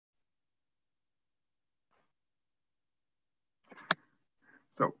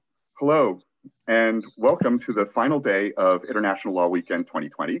So, hello, and welcome to the final day of International Law Weekend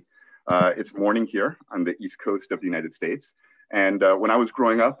 2020. It's morning here on the East Coast of the United States. And when I was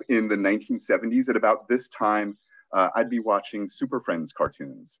growing up in the 1970s, at about this time, I'd be watching Super Friends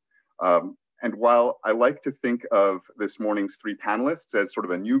cartoons. And while I like to think of this morning's three panelists as sort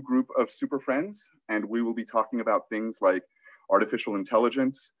of a new group of Super Friends, and we will be talking about things like artificial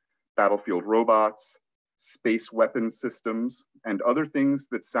intelligence, battlefield robots, space weapons systems, and other things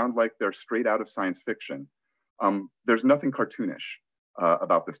that sound like they're straight out of science fiction. There's nothing cartoonish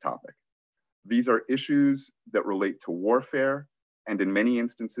about this topic. These are issues that relate to warfare and in many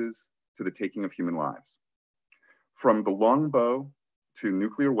instances to the taking of human lives. From the longbow to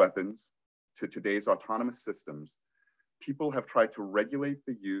nuclear weapons to today's autonomous systems, people have tried to regulate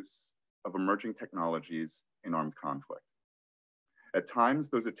the use of emerging technologies in armed conflict. At times,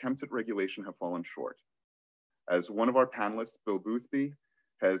 those attempts at regulation have fallen short. As one of our panelists, Bill Boothby,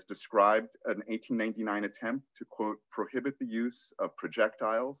 has described an 1899 attempt to, quote, prohibit the use of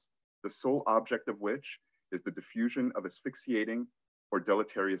projectiles, the sole object of which is the diffusion of asphyxiating or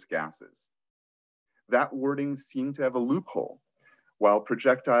deleterious gases. That wording seemed to have a loophole. While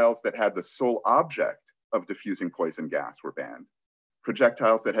projectiles that had the sole object of diffusing poison gas were banned,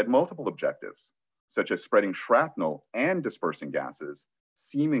 projectiles that had multiple objectives, such as spreading shrapnel and dispersing gases,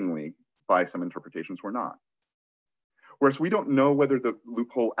 seemingly, by some interpretations, were not. Whereas we don't know whether the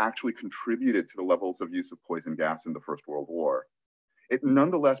loophole actually contributed to the levels of use of poison gas in the First World War, it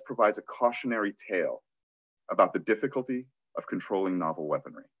nonetheless provides a cautionary tale about the difficulty of controlling novel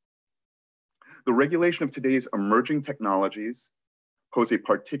weaponry. The regulation of today's emerging technologies pose a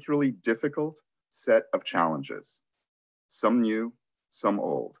particularly difficult set of challenges, some new, some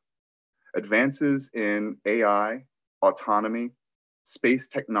old. Advances in AI, autonomy, space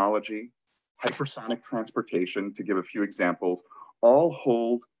technology, hypersonic transportation, to give a few examples, all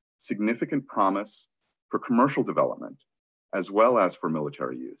hold significant promise for commercial development, as well as for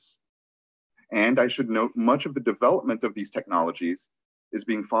military use. And I should note, much of the development of these technologies is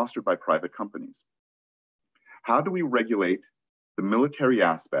being fostered by private companies. How do we regulate the military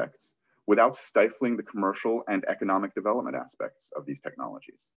aspects without stifling the commercial and economic development aspects of these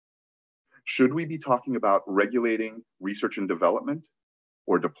technologies? Should we be talking about regulating research and development,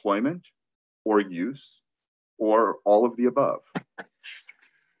 or deployment, or use, or all of the above?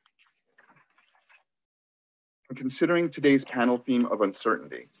 And considering today's panel theme of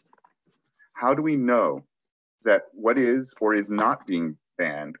uncertainty, how do we know that what is or is not being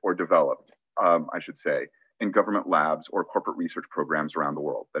banned or developed, I should say, in government labs or corporate research programs around the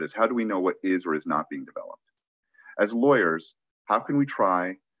world? That is, how do we know what is or is not being developed? As lawyers, how can we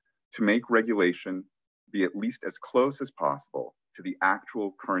try to make regulation be at least as close as possible to the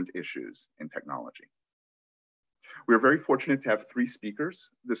actual current issues in technology? We're very fortunate to have three speakers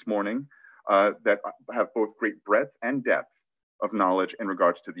this morning that have both great breadth and depth of knowledge in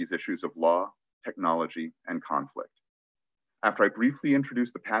regards to these issues of law, technology, and conflict. After I briefly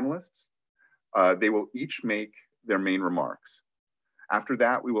introduce the panelists, they will each make their main remarks. After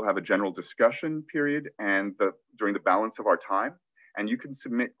that, we will have a general discussion period and during the balance of our time, and you can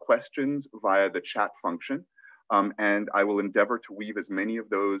submit questions via the chat function. And I will endeavor to weave as many of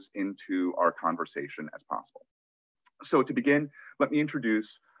those into our conversation as possible. So to begin, let me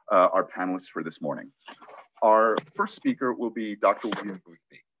introduce our panelists for this morning. Our first speaker will be Dr. William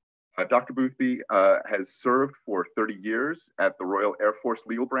Boothby. Dr. Boothby has served for 30 years at the Royal Air Force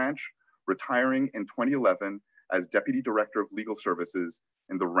Legal Branch, retiring in 2011 as Deputy Director of Legal Services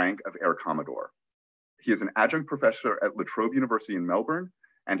in the rank of Air Commodore. He is an adjunct professor at La Trobe University in Melbourne,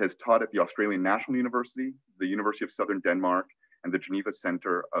 and has taught at the Australian National University, the University of Southern Denmark, and the Geneva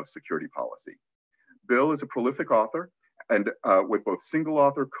Center of Security Policy. Bill is a prolific author, and with both single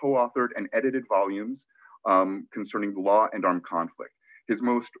author, co-authored, and edited volumes concerning law and armed conflict. His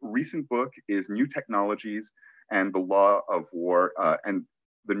most recent book is New Technologies and the Law of War,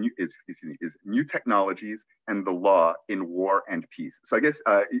 is New Technologies and the Law in War and Peace. So I guess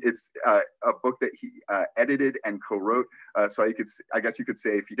it's a book that he edited and co-wrote. So I guess you could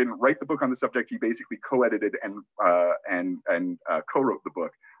say if he didn't write the book on the subject, he basically co-edited and co-wrote the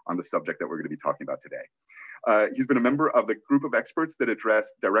book on the subject that we're going to be talking about today. He's been a member of the group of experts that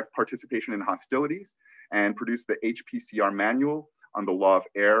address direct participation in hostilities and produced the HPCR manual on the law of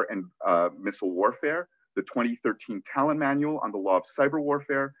air and missile warfare, the 2013 Talon Manual on the law of cyber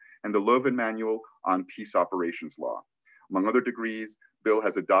warfare, and the Leuven Manual on peace operations law. Among other degrees, Bill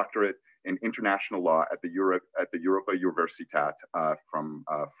has a doctorate in international law at the Europa Universitat from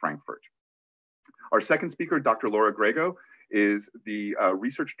Frankfurt. Our second speaker, Dr. Laura Grego, is the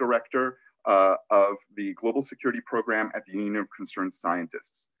research director of the Global Security Program at the Union of Concerned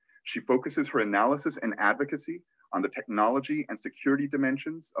Scientists. She focuses her analysis and advocacy on the technology and security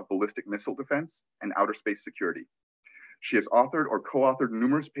dimensions of ballistic missile defense and outer space security. She has authored or co-authored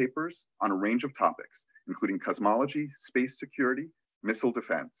numerous papers on a range of topics, including cosmology, space security, missile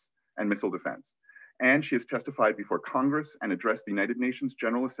defense. And she has testified before Congress and addressed the United Nations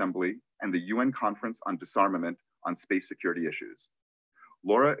General Assembly and the UN Conference on Disarmament on space security issues.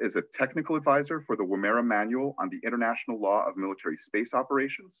 Laura is a technical advisor for the Womerah Manual on the International Law of Military Space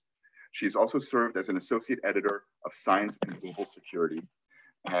Operations. She's also served as an associate editor of Science and Global Security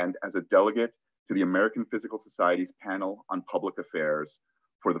and as a delegate to the American Physical Society's panel on public affairs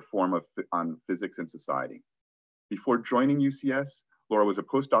for the Forum on Physics and Society. Before joining UCS, Laura was a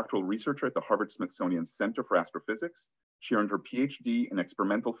postdoctoral researcher at the Harvard-Smithsonian Center for Astrophysics. She earned her PhD in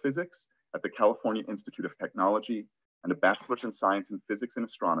experimental physics at the California Institute of Technology and a bachelor's in science in physics and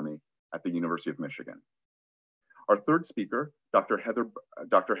astronomy at the University of Michigan. Our third speaker, Dr.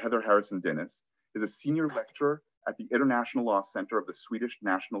 Heather Harrison Dinniss, is a senior lecturer at the International Law Center of the Swedish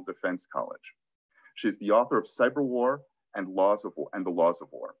National Defense College. She is the author of Cyber War and the Laws of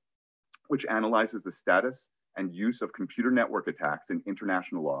War, which analyzes the status and use of computer network attacks in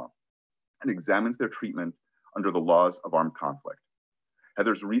international law and examines their treatment under the laws of armed conflict.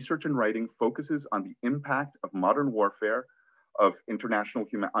 Heather's research and writing focuses on the impact of modern warfare on international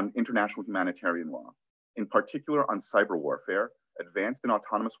humanitarian law, in particular on cyber warfare, advanced and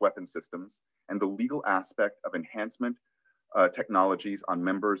autonomous weapon systems, and the legal aspect of enhancement technologies on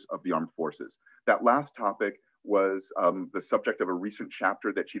members of the armed forces. That last topic was the subject of a recent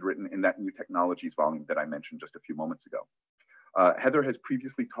chapter that she'd written in that New Technologies volume that I mentioned just a few moments ago. Heather has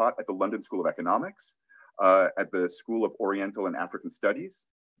previously taught at the London School of Economics, at the School of Oriental and African Studies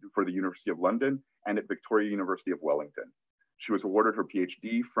for the University of London, and at Victoria University of Wellington. She was awarded her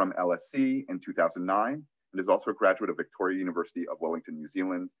PhD from LSE in 2009 and is also a graduate of Victoria University of Wellington, New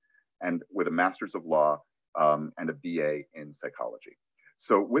Zealand, and with a Master's of Law and a BA in Psychology.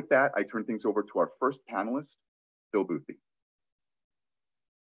 So with that, I turn things over to our first panelist, Bill Boothby.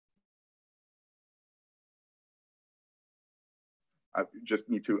 I just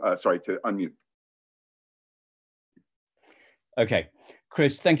need to, to unmute. Okay,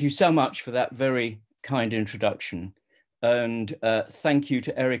 Chris, thank you so much for that very kind introduction. And thank you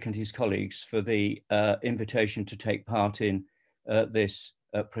to Eric and his colleagues for the invitation to take part in this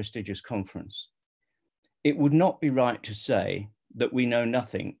prestigious conference. It would not be right to say that we know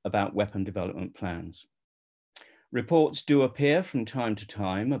nothing about weapon development plans. Reports do appear from time to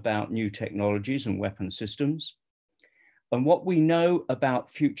time about new technologies and weapon systems. And what we know about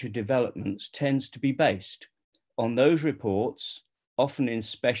future developments tends to be based on those reports, often in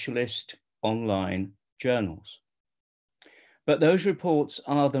specialist online journals. But those reports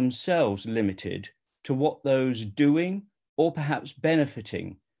are themselves limited to what those doing or perhaps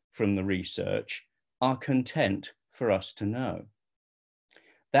benefiting from the research are content for us to know.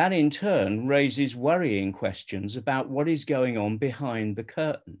 That in turn raises worrying questions about what is going on behind the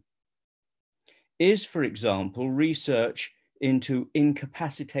curtain. Is, for example, research into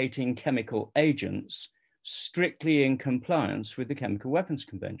incapacitating chemical agents strictly in compliance with the Chemical Weapons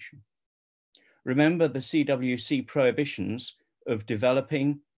Convention? Remember the CWC prohibitions of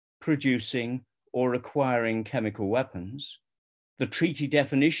developing, producing, or acquiring chemical weapons, the treaty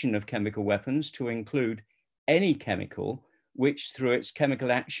definition of chemical weapons to include any chemical which through its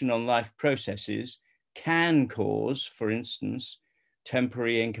chemical action on life processes can cause, for instance,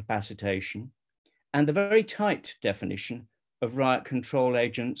 temporary incapacitation, and the very tight definition of riot control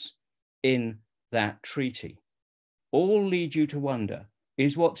agents in that treaty. All lead you to wonder,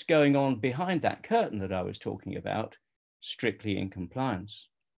 is what's going on behind that curtain that I was talking about strictly in compliance?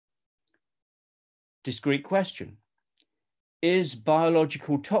 Discrete question. Is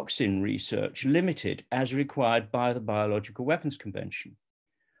biological toxin research limited as required by the Biological Weapons Convention?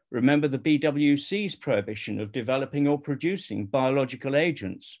 Remember the BWC's prohibition of developing or producing biological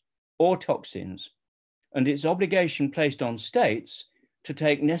agents or toxins, and its obligation placed on states to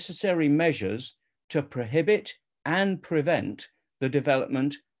take necessary measures to prohibit and prevent the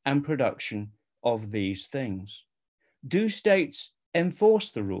development and production of these things. Do states enforce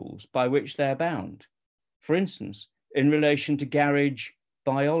the rules by which they're bound? For instance, in relation to garage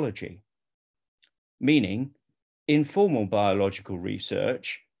biology, meaning informal biological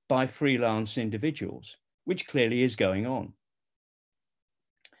research by freelance individuals, which clearly is going on.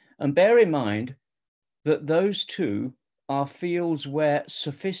 And bear in mind that those two are fields where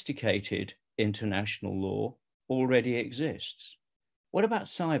sophisticated international law already exists. What about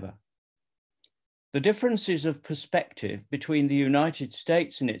cyber? The differences of perspective between the United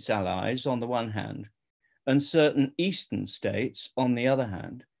States and its allies on the one hand, and certain Eastern states on the other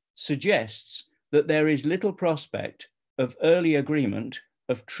hand, suggests that there is little prospect of early agreement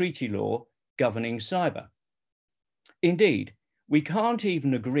of treaty law governing cyber. Indeed, we can't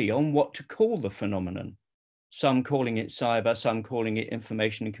even agree on what to call the phenomenon, some calling it cyber, some calling it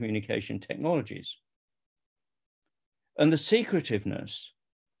information and communication technologies. And the secretiveness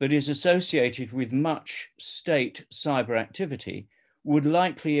that is associated with much state cyber activity would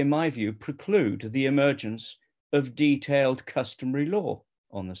likely, in my view, preclude the emergence of detailed customary law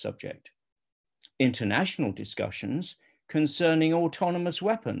on the subject. International discussions concerning autonomous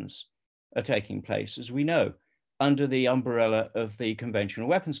weapons are taking place, as we know, under the umbrella of the Conventional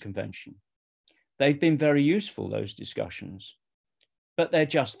Weapons Convention. They've been very useful, those discussions, but they're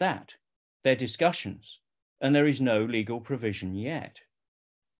just that. They're discussions, and there is no legal provision yet.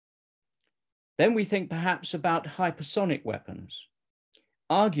 Then we think perhaps about hypersonic weapons.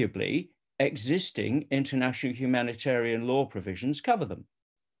 Arguably, existing international humanitarian law provisions cover them.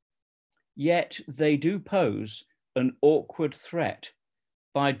 Yet they do pose an awkward threat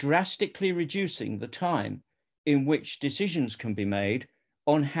by drastically reducing the time in which decisions can be made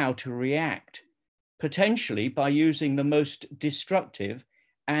on how to react, potentially by using the most destructive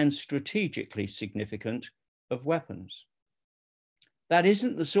and strategically significant of weapons. That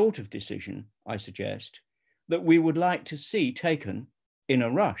isn't the sort of decision, I suggest, that we would like to see taken in a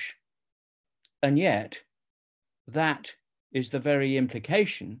rush. And yet, that is the very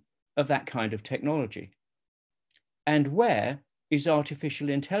implication of that kind of technology. And where is artificial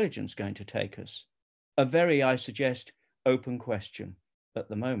intelligence going to take us? A very, I suggest, open question at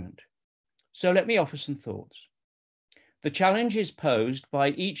the moment. So let me offer some thoughts. The challenges posed by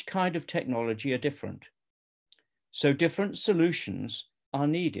each kind of technology are different. So different solutions are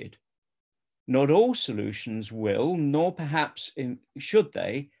needed. Not all solutions will, nor perhaps should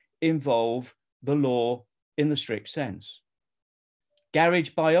they, involve the law in the strict sense. Garage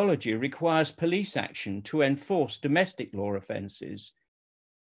biology requires police action to enforce domestic law offences,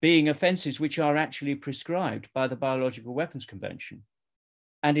 being offences which are actually prescribed by the Biological Weapons Convention.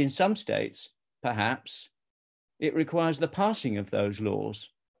 And in some states, perhaps, it requires the passing of those laws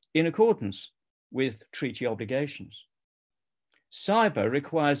in accordance with treaty obligations. Cyber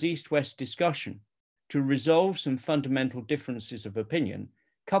requires East-West discussion to resolve some fundamental differences of opinion,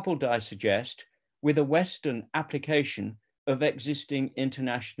 coupled, I suggest, with a Western application of existing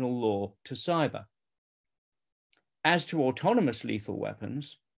international law to cyber. As to autonomous lethal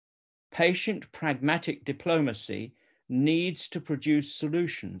weapons, patient, pragmatic diplomacy needs to produce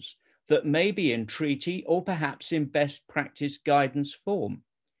solutions that may be in treaty or perhaps in best practice guidance form.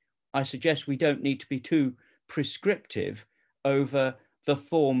 I suggest we don't need to be too prescriptive over the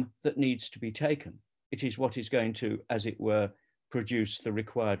form that needs to be taken. It is what is going to, as it were, produce the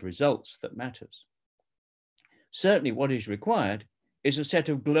required results that matters. Certainly what is required is a set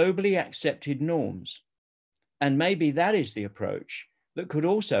of globally accepted norms. And maybe that is the approach that could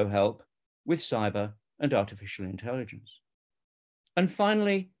also help with cyber and artificial intelligence. And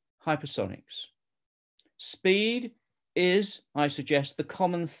finally, hypersonics. Speed is, I suggest, the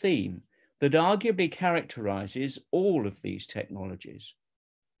common theme that arguably characterizes all of these technologies.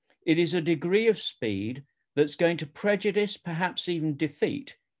 It is a degree of speed that's going to prejudice, perhaps even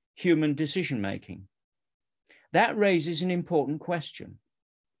defeat, human decision-making. That raises an important question.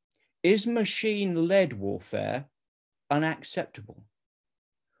 Is machine-led warfare unacceptable?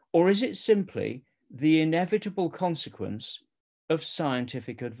 Or is it simply the inevitable consequence of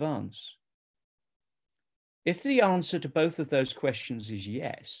scientific advance? If the answer to both of those questions is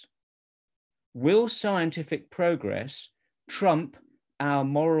yes, will scientific progress trump our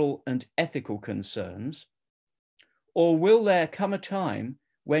moral and ethical concerns? Or will there come a time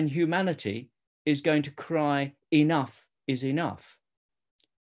when humanity is going to cry, enough is enough?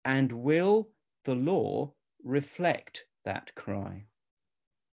 And will the law reflect that cry?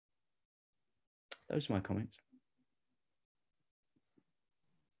 Those are my comments.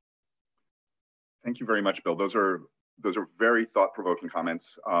 Thank you very much, Bill. Those are very thought-provoking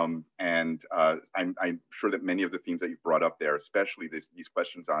comments, and I'm sure that many of the themes that you've brought up there, especially these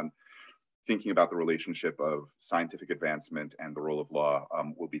questions on thinking about the relationship of scientific advancement and the role of law,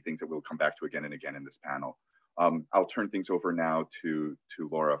 will be things that we'll come back to again and again in this panel. I'll turn things over now to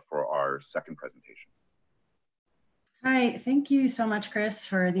Laura for our second presentation. Hi, thank you so much, Chris,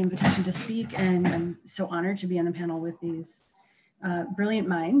 for the invitation to speak, and I'm so honored to be on the panel with these brilliant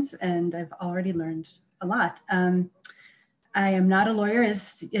minds, and I've already learned a lot. I am not a lawyer,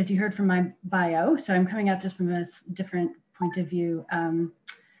 as you heard from my bio, so I'm coming at this from a different point of view.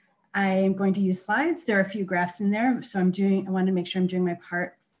 I am going to use slides. There are a few graphs in there, so I want to make sure I'm doing my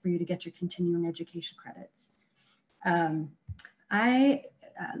part for you to get your continuing education credits. Let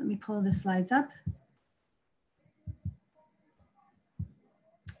me pull the slides up.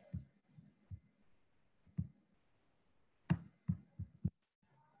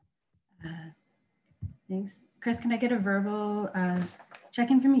 Thanks. Chris, can I get a verbal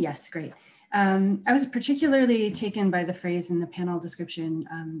check-in from you? Yes, great. I was particularly taken by the phrase in the panel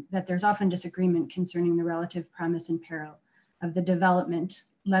description that there's often disagreement concerning the relative promise and peril of the development,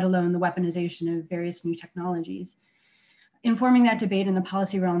 let alone the weaponization of various new technologies. Informing that debate in the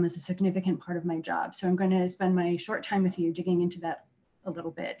policy realm is a significant part of my job. So I'm going to spend my short time with you digging into that a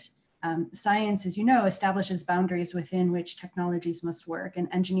little bit. Science, as you know, establishes boundaries within which technologies must work, and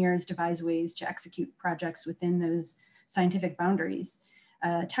engineers devise ways to execute projects within those scientific boundaries.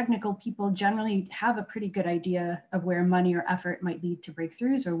 Technical people generally have a pretty good idea of where money or effort might lead to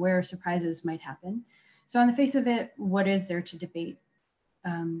breakthroughs or where surprises might happen. So on the face of it, what is there to debate?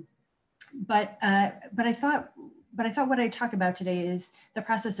 But I thought what I'd talk about today is the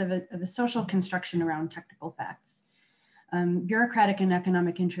process of a social construction around technical facts. Bureaucratic and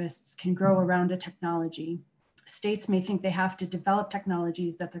economic interests can grow around a technology. States may think they have to develop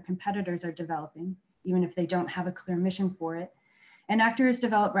technologies that their competitors are developing, even if they don't have a clear mission for it. And actors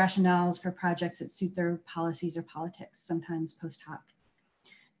develop rationales for projects that suit their policies or politics, sometimes post hoc.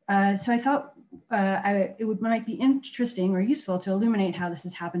 So I thought it might be interesting or useful to illuminate how this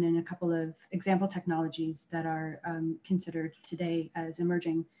has happened in a couple of example technologies that are considered today as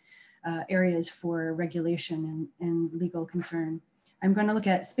emerging areas for regulation and legal concern. I'm going to look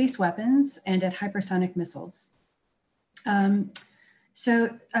at space weapons and at hypersonic missiles.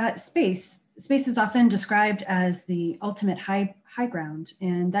 Space is often described as the ultimate high ground,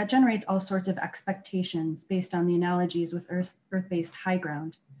 and that generates all sorts of expectations based on the analogies with Earth-based high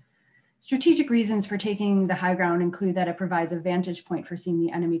ground. Strategic reasons for taking the high ground include that it provides a vantage point for seeing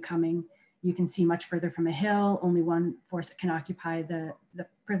the enemy coming. You can see much further from a hill. Only one force can occupy the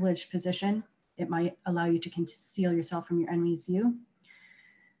privileged position. It might allow you to conceal yourself from your enemy's view.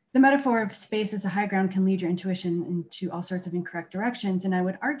 The metaphor of space as a high ground can lead your intuition into all sorts of incorrect directions. And I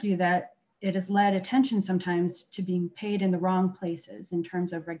would argue that it has led attention sometimes to being paid in the wrong places in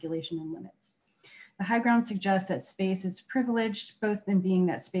terms of regulation and limits. The high ground suggests that space is privileged, both in being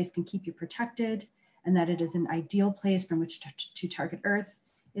that space can keep you protected and that it is an ideal place from which to target Earth.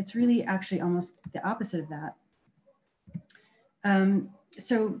 It's really actually almost the opposite of that.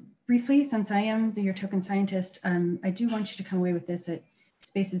 So briefly, since I am your token scientist, I do want you to come away with this, that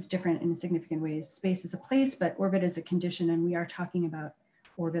space is different in significant ways. Space is a place, but orbit is a condition, and we are talking about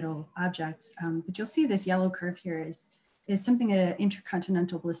orbital objects. But you'll see this yellow curve here is something that an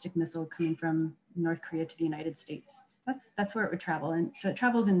intercontinental ballistic missile coming from North Korea to the United States. That's where it would travel. And so it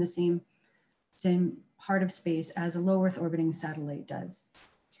travels in the same part of space as a low Earth orbiting satellite does.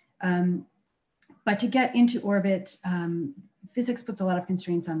 But to get into orbit, physics puts a lot of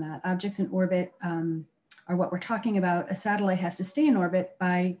constraints on that. Objects in orbit are what we're talking about. A satellite has to stay in orbit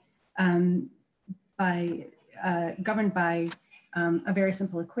governed by a very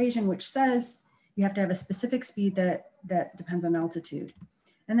simple equation, which says you have to have a specific speed that depends on altitude.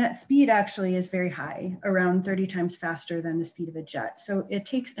 And that speed actually is very high, around 30 times faster than the speed of a jet. So it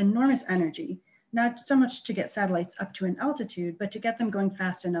takes enormous energy, not so much to get satellites up to an altitude, but to get them going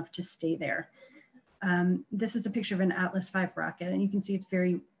fast enough to stay there. This is a picture of an Atlas V rocket, and you can see it's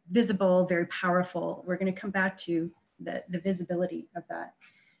very visible, very powerful. We're going to come back to the visibility of that.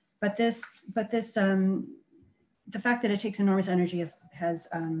 But the fact that it takes enormous energy has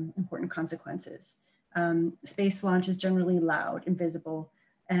important consequences. Space launch is generally loud and visible.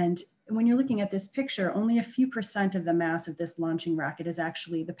 And when you're looking at this picture, only a few % of the mass of this launching rocket is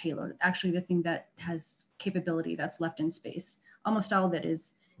actually the payload, actually the thing that has capability that's left in space. Almost all of it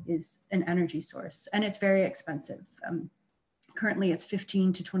is an energy source, and it's very expensive. Currently, it's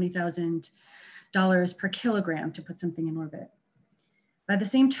 $15,000 to $20,000 per kilogram to put something in orbit. By the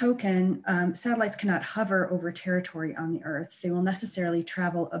same token, satellites cannot hover over territory on the Earth. They will necessarily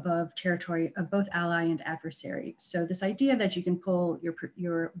travel above territory of both ally and adversary. So this idea that you can pull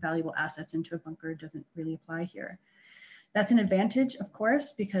your valuable assets into a bunker doesn't really apply here. That's an advantage, of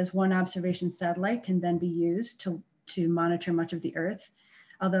course, because one observation satellite can then be used to monitor much of the Earth.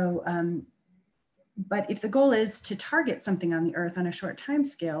 Although, but if the goal is to target something on the Earth on a short time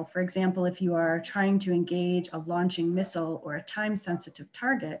scale, for example, if you are trying to engage a launching missile or a time-sensitive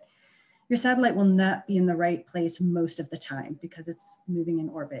target, your satellite will not be in the right place most of the time because it's moving in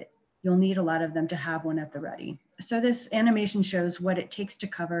orbit. You'll need a lot of them to have one at the ready. So this animation shows what it takes to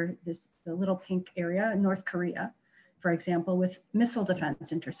cover the little pink area, North Korea, for example, with missile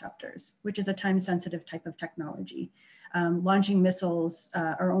defense interceptors, which is a time-sensitive type of technology. Launching missiles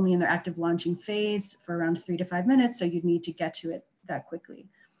are only in their active launching phase for around 3 to 5 minutes, so you'd need to get to it that quickly.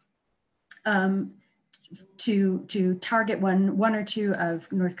 To target one or two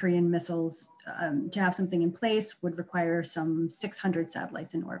of North Korean missiles, to have something in place would require some 600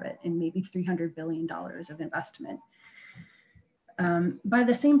 satellites in orbit and maybe $300 billion of investment. By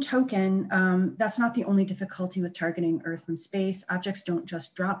the same token, that's not the only difficulty with targeting Earth from space. Objects don't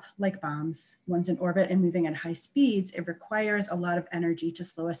just drop like bombs. Once in orbit and moving at high speeds, it requires a lot of energy to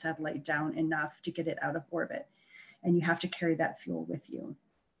slow a satellite down enough to get it out of orbit. And you have to carry that fuel with you.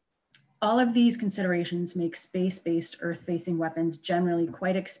 All of these considerations make space-based Earth-facing weapons generally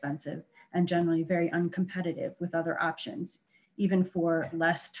quite expensive and generally very uncompetitive with other options, even for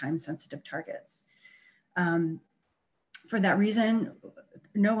less time-sensitive targets. For that reason,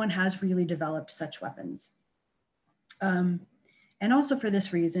 no one has really developed such weapons. And also for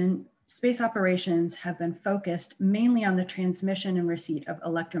this reason, space operations have been focused mainly on the transmission and receipt of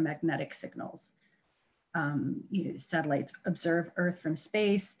electromagnetic signals. Satellites observe Earth from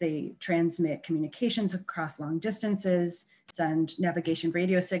space, they transmit communications across long distances, send navigation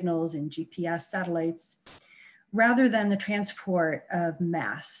radio signals and GPS satellites, rather than the transport of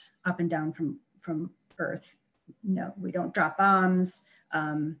mass up and down from Earth. No, we don't drop bombs,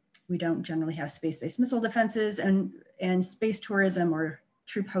 we don't generally have space-based missile defenses, and space tourism or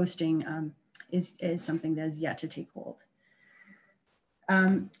troop hosting is something that is yet to take hold.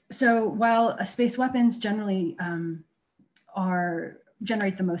 So while space weapons generally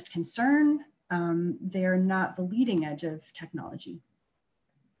generate the most concern, they're not the leading edge of technology.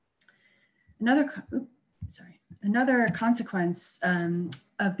 Another consequence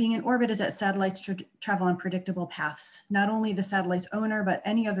of being in orbit is that satellites travel on predictable paths. Not only the satellite's owner, but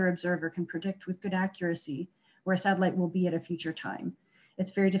any other observer can predict with good accuracy where a satellite will be at a future time.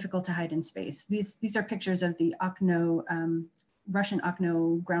 It's very difficult to hide in space. These are pictures of the Russian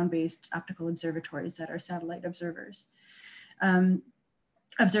Okno ground-based optical observatories that are satellite observers.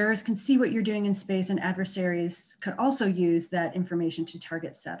 Observers can see what you're doing in space, and adversaries could also use that information to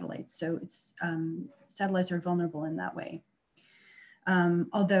target satellites. So satellites are vulnerable in that way.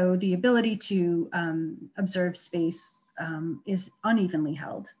 Although the ability to observe space is unevenly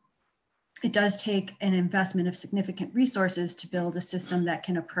held. It does take an investment of significant resources to build a system that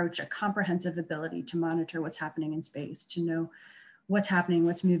can approach a comprehensive ability to monitor what's happening in space, to know what's happening,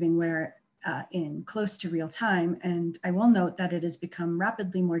 what's moving where in close to real time. And I will note that it has become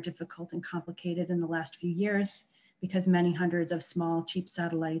rapidly more difficult and complicated in the last few years because many hundreds of small, cheap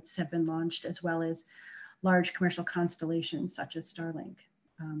satellites have been launched, as well as large commercial constellations such as Starlink.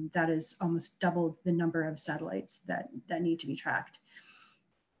 That has almost doubled the number of satellites that need to be tracked.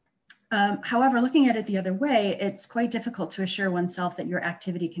 However, looking at it the other way, it's quite difficult to assure oneself that your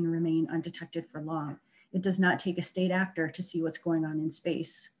activity can remain undetected for long. It does not take a state actor to see what's going on in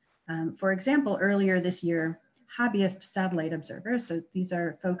space. For example, earlier this year, hobbyist satellite observers, so these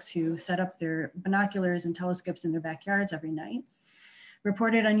are folks who set up their binoculars and telescopes in their backyards every night,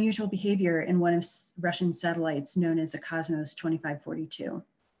 reported unusual behavior in one of Russian satellites known as the Cosmos 2542.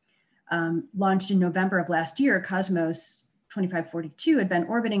 Launched in November of last year, Cosmos 2542 had been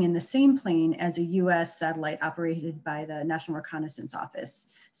orbiting in the same plane as a US satellite operated by the National Reconnaissance Office,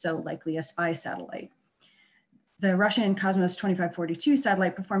 so likely a spy satellite. The Russian Cosmos 2542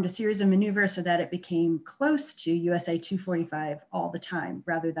 satellite performed a series of maneuvers so that it became close to USA 245 all the time,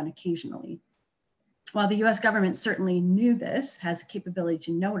 rather than occasionally. While the US government certainly knew this, has the capability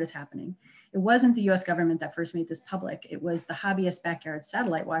to know what is happening, it wasn't the US government that first made this public. It was the hobbyist backyard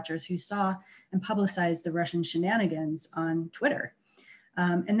satellite watchers who saw and publicized the Russian shenanigans on Twitter.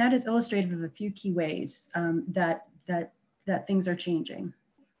 And that is illustrative of a few key ways that things are changing.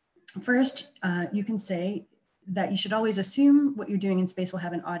 First, you can say that you should always assume what you're doing in space will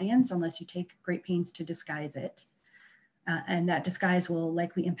have an audience unless you take great pains to disguise it. And that disguise will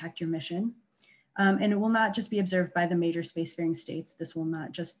likely impact your mission. And it will not just be observed by the major spacefaring states. This will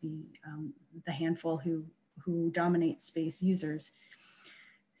not just be the handful who dominate space users.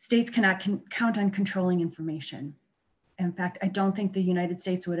 States cannot count on controlling information. In fact, I don't think the United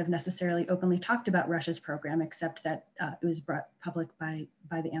States would have necessarily openly talked about Russia's program, except that it was brought public by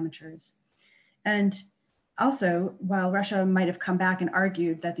the amateurs. And also, while Russia might have come back and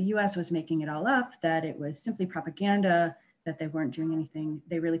argued that the US was making it all up, that it was simply propaganda, that they weren't doing anything,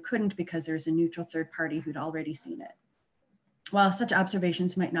 they really couldn't because there's a neutral third party who'd already seen it. While such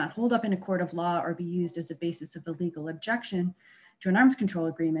observations might not hold up in a court of law or be used as a basis of a legal objection to an arms control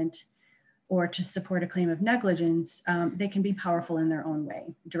agreement or to support a claim of negligence, they can be powerful in their own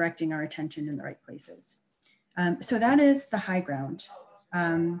way, directing our attention in the right places. So that is the high ground.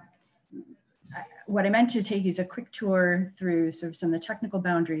 What I meant to take you is a quick tour through sort of some of the technical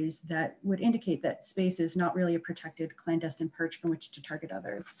boundaries that would indicate that space is not really a protected clandestine perch from which to target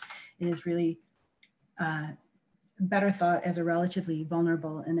others. It is really better thought as a relatively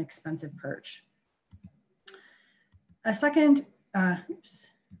vulnerable and expensive perch. A second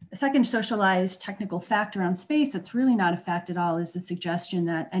socialized technical fact around space that's really not a fact at all is the suggestion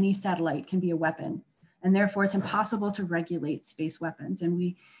that any satellite can be a weapon, and therefore it's impossible to regulate space weapons.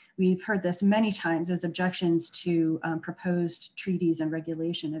 And we've heard this many times as objections to proposed treaties and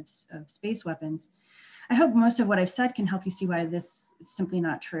regulation of space weapons. I hope most of what I've said can help you see why this is simply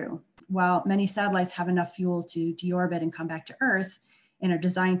not true. While many satellites have enough fuel to deorbit and come back to Earth and are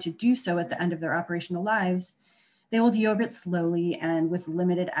designed to do so at the end of their operational lives, they will deorbit slowly and with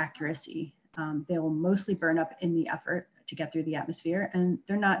limited accuracy. They will mostly burn up in the effort to get through the atmosphere, and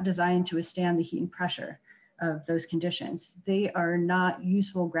they're not designed to withstand the heat and pressure of those conditions. They are not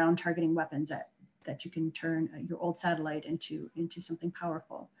useful ground targeting weapons that you can turn your old satellite into something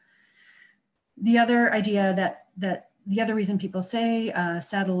powerful. The other idea the other reason people say all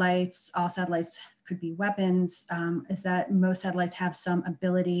satellites could be weapons is that most satellites have some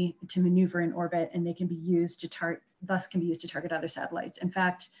ability to maneuver in orbit, and they can be used to target other satellites. In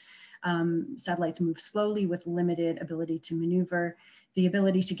fact, satellites move slowly with limited ability to maneuver. The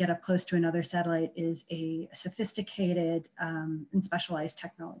ability to get up close to another satellite is a sophisticated and specialized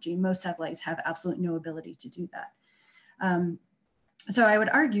technology. Most satellites have absolutely no ability to do that. So I would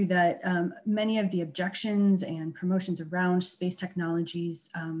argue that many of the objections and promotions around space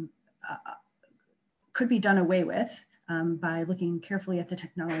technologies could be done away with by looking carefully at the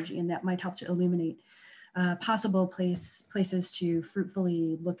technology, and that might help to illuminate possible places to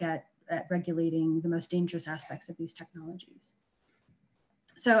fruitfully look at regulating the most dangerous aspects of these technologies.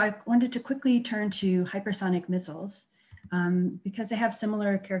 So I wanted to quickly turn to hypersonic missiles because they have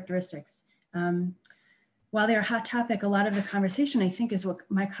similar characteristics. While they're a hot topic, a lot of the conversation, I think, is what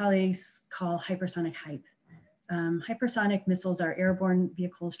my colleagues call hypersonic hype. Hypersonic missiles are airborne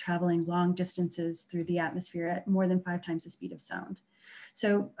vehicles traveling long distances through the atmosphere at more than 5 times the speed of sound.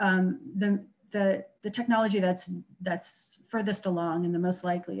 So the technology that's furthest along and the most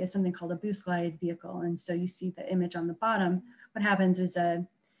likely is something called a boost glide vehicle. And so you see the image on the bottom. What happens is a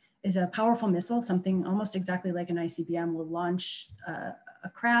powerful missile, something almost exactly like an ICBM, will launch a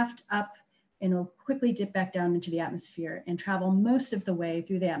craft up and it'll quickly dip back down into the atmosphere and travel most of the way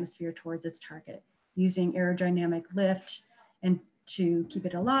through the atmosphere towards its target, using aerodynamic lift and to keep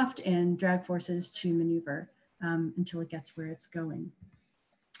it aloft and drag forces to maneuver until it gets where it's going.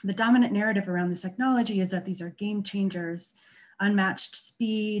 The dominant narrative around this technology is that these are game changers, unmatched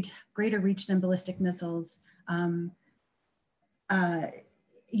speed, greater reach than ballistic missiles. You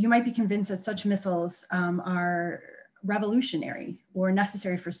might be convinced that such missiles are revolutionary or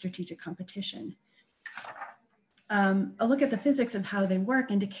necessary for strategic competition. A look at the physics of how they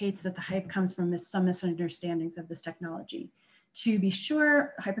work indicates that the hype comes from some misunderstandings of this technology. To be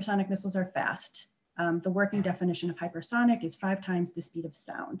sure, hypersonic missiles are fast. The working definition of hypersonic is 5 times the speed of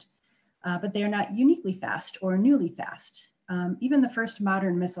sound, but they are not uniquely fast or newly fast. Even the first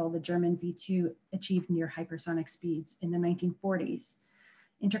modern missile, the German V2, achieved near hypersonic speeds in the 1940s.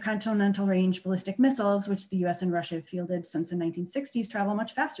 Intercontinental range ballistic missiles, which the US and Russia have fielded since the 1960s, travel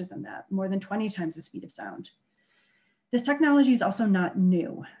much faster than that, more than 20 times the speed of sound. This technology is also not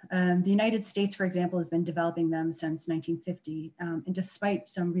new. The United States, for example, has been developing them since 1950. And despite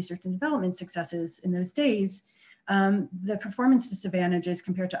some research and development successes in those days, the performance disadvantages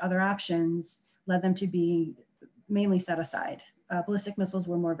compared to other options led them to be mainly set aside. Ballistic missiles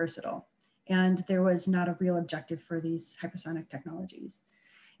were more versatile, and there was not a real objective for these hypersonic technologies.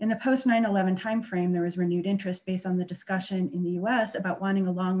 In the post 9/11 timeframe, there was renewed interest based on the discussion in the US about wanting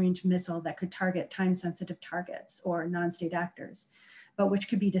a long-range missile that could target time-sensitive targets or non-state actors, but which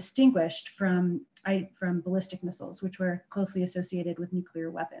could be distinguished from ballistic missiles, which were closely associated with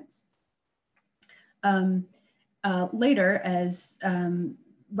nuclear weapons. Later, as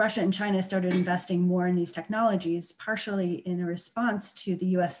Russia and China started investing more in these technologies, partially in a response to the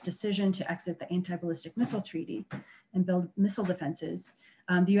US decision to exit the Anti-Ballistic Missile Treaty and build missile defenses,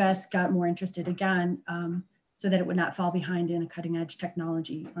 the US got more interested again so that it would not fall behind in a cutting edge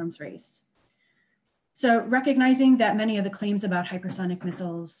technology arms race. So recognizing that many of the claims about hypersonic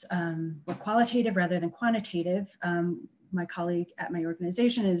missiles were qualitative rather than quantitative, my colleague at my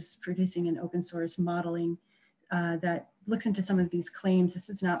organization is producing an open source modeling that looks into some of these claims. This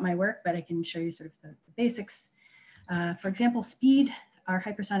is not my work, but I can show you sort of the basics. For example, speed, are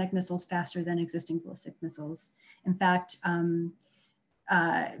hypersonic missiles faster than existing ballistic missiles? In fact,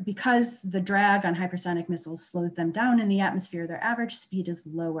 because the drag on hypersonic missiles slows them down in the atmosphere, their average speed is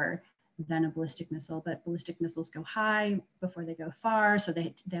lower than a ballistic missile, but ballistic missiles go high before they go far, so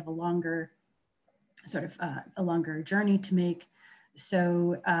they have a longer a longer journey to make.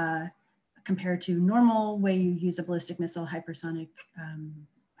 So compared to normal way you use a ballistic missile, hypersonic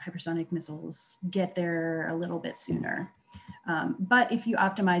missiles get there a little bit sooner. But if you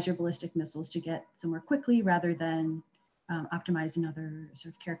optimize your ballistic missiles to get somewhere quickly rather than optimize another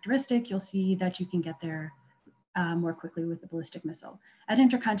sort of characteristic, you'll see that you can get there more quickly with the ballistic missile. At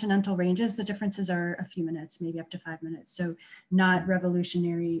intercontinental ranges, the differences are a few minutes, maybe up to 5 minutes. So not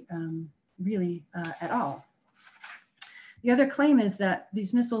revolutionary really at all. The other claim is that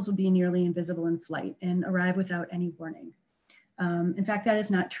these missiles will be nearly invisible in flight and arrive without any warning. In fact, that is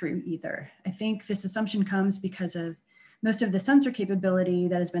not true either. I think this assumption comes because of most of the sensor capability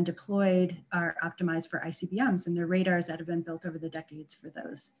that has been deployed are optimized for ICBMs and their radars that have been built over the decades for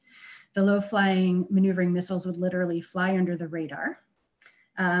those. The low-flying maneuvering missiles would literally fly under the radar.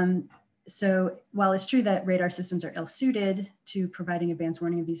 So while it's true that radar systems are ill-suited to providing advance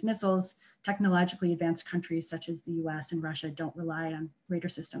warning of these missiles, technologically advanced countries such as the US and Russia don't rely on radar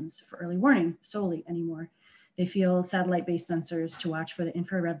systems for early warning solely anymore. They field satellite-based sensors to watch for the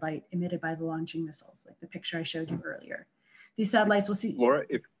infrared light emitted by the launching missiles, like the picture I showed you earlier. These satellites will see— Laura,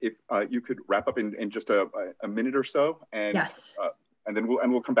 if you could wrap up in just a minute or so, and yes, and then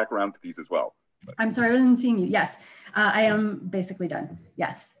we'll come back around to these as well. I'm sorry, I wasn't seeing you. Yes, I am basically done.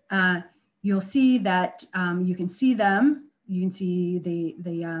 Yes, you'll see that you can see them. You can see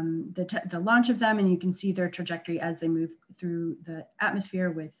the launch of them, and you can see their trajectory as they move through the atmosphere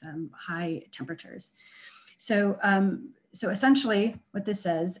with high temperatures. So, so essentially, what this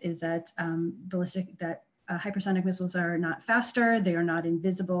says is that hypersonic missiles are not faster, they are not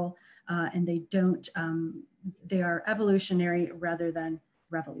invisible, and they don't. They are evolutionary rather than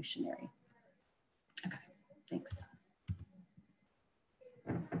revolutionary. Okay, thanks.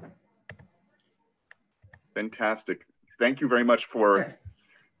 Fantastic. Thank you very much for,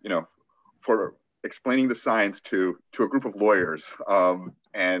 Sure. For explaining the science to a group of lawyers,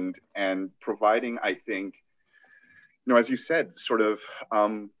 and providing, I think, as you said, sort of,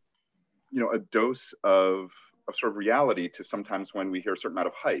 a dose of sort of reality to sometimes when we hear a certain amount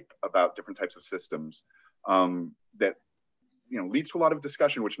of hype about different types of systems, that leads to a lot of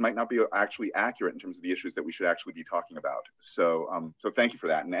discussion, which might not be actually accurate in terms of the issues that we should actually be talking about. So, so thank you for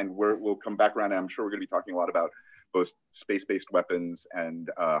that, and we'll come back around, and I'm sure we're going to be talking a lot about both space-based weapons and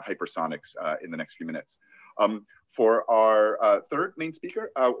hypersonics in the next few minutes. For our third main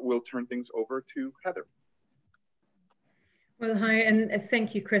speaker, we'll turn things over to Heather. Well, hi, and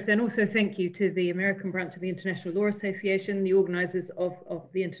thank you, Chris, and also thank you to the American branch of the International Law Association, the organizers of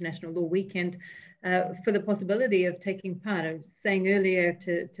the International Law Weekend, for the possibility of taking part. I was saying earlier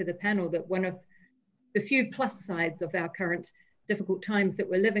to the panel that one of the few plus sides of our current difficult times that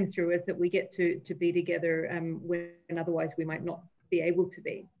we're living through is that we get to be together when otherwise we might not be able to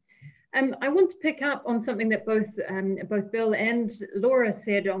be. I want to pick up on something that both Bill and Laura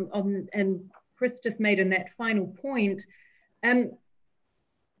said and Chris just made in that final point,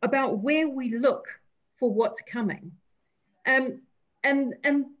 about where we look for what's coming. And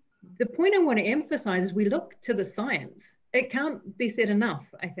the point I want to emphasize is we look to the science. It can't be said enough,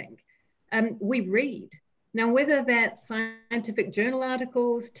 I think. We read. Now, whether that's scientific journal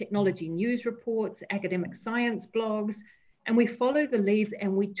articles, technology news reports, academic science blogs, and we follow the leads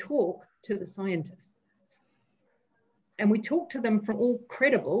and we talk to the scientists. And we talk to them from all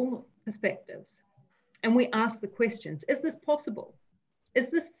credible perspectives. And we ask the questions, is this possible? Is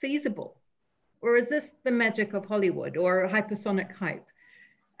this feasible? Or is this the magic of Hollywood or hypersonic hype?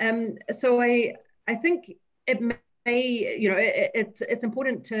 So I think it may, it's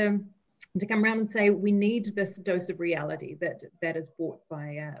important to come around and say we need this dose of reality that is brought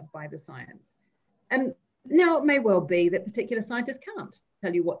by the science. And now it may well be that particular scientists can't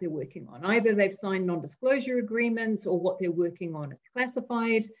tell you what they're working on. Either they've signed non-disclosure agreements or what they're working on is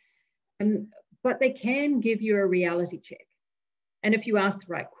classified. But they can give you a reality check. And if you ask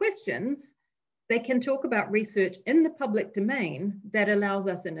the right questions, they can talk about research in the public domain that allows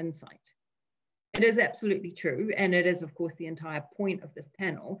us an insight. It is absolutely true, and it is, of course, the entire point of this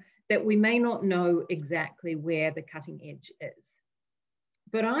panel, that we may not know exactly where the cutting edge is.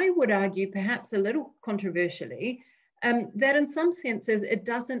 But I would argue, perhaps a little controversially, that in some senses, it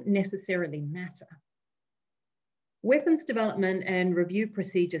doesn't necessarily matter. Weapons development and review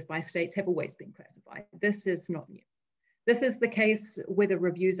procedures by states have always been classified. This is not new. This is the case whether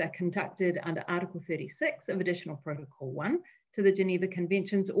reviews are conducted under Article 36 of Additional Protocol 1 to the Geneva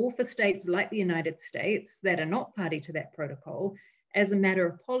Conventions, or for states like the United States that are not party to that protocol as a matter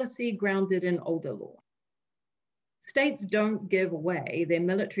of policy grounded in older law. States don't give away their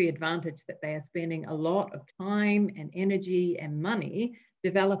military advantage that they are spending a lot of time and energy and money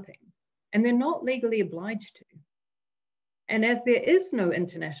developing, and they're not legally obliged to. And as there is no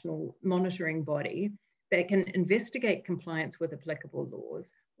international monitoring body that can investigate compliance with applicable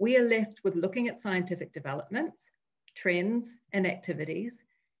laws, we are left with looking at scientific developments, trends, and activities,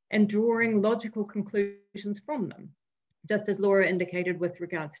 and drawing logical conclusions from them, just as Laura indicated with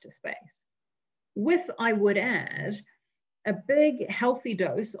regards to space. With, I would add, a big healthy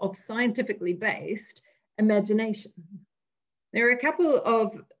dose of scientifically based imagination. There are a couple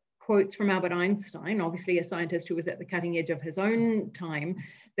of quotes from Albert Einstein, obviously a scientist who was at the cutting edge of his own time,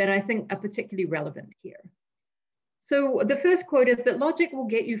 that I think are particularly relevant here. So the first quote is that logic will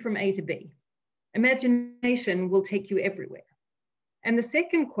get you from A to B. Imagination will take you everywhere. And the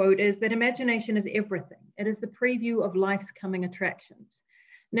second quote is that imagination is everything. It is the preview of life's coming attractions.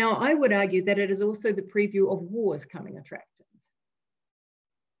 Now, I would argue that it is also the preview of war's coming attractions.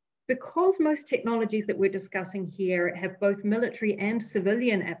 Because most technologies that we're discussing here have both military and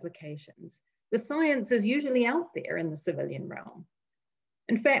civilian applications, the science is usually out there in the civilian realm.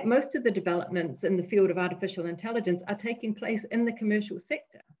 In fact, most of the developments in the field of artificial intelligence are taking place in the commercial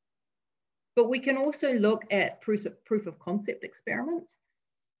sector. But we can also look at proof of concept experiments.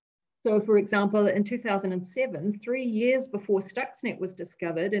 So for example, in 2007, 3 years before Stuxnet was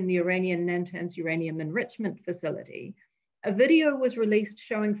discovered in the Iranian Natanz uranium enrichment facility, a video was released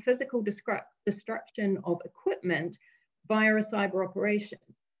showing physical destruction of equipment via a cyber operation.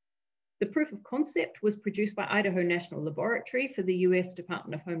 The proof of concept was produced by Idaho National Laboratory for the US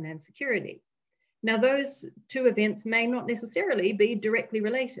Department of Homeland Security. Now, those two events may not necessarily be directly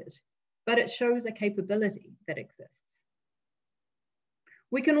related, but it shows a capability that exists.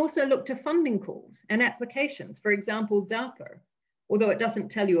 We can also look to funding calls and applications, for example, DARPA, although it doesn't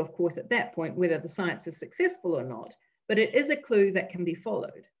tell you, of course, at that point whether the science is successful or not, but it is a clue that can be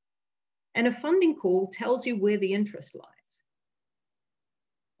followed. And a funding call tells you where the interest lies.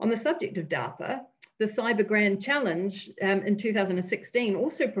 On the subject of DARPA, the Cyber Grand Challenge in 2016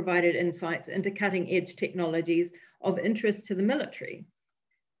 also provided insights into cutting-edge technologies of interest to the military.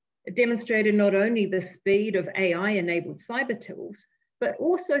 It demonstrated not only the speed of AI-enabled cyber tools, but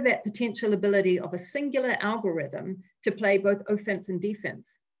also that potential ability of a singular algorithm to play both offense and defense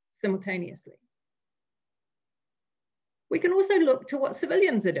simultaneously. We can also look to what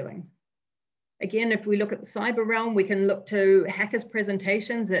civilians are doing. Again, if we look at the cyber realm, we can look to hackers'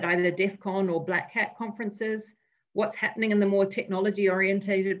 presentations at either DEF CON or Black Hat conferences, what's happening in the more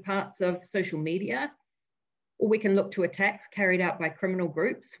technology-oriented parts of social media, or we can look to attacks carried out by criminal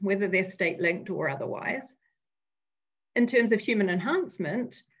groups, whether they're state-linked or otherwise. In terms of human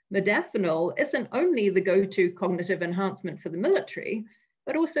enhancement, modafinil isn't only the go-to cognitive enhancement for the military,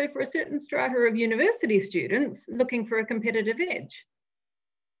 but also for a certain strata of university students looking for a competitive edge.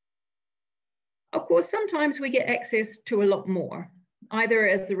 Of course, sometimes we get access to a lot more, either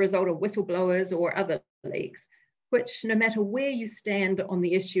as the result of whistleblowers or other leaks, which no matter where you stand on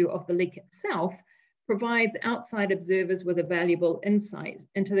the issue of the leak itself, provides outside observers with a valuable insight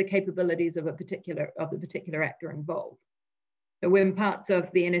into the capabilities of the particular actor involved. So when parts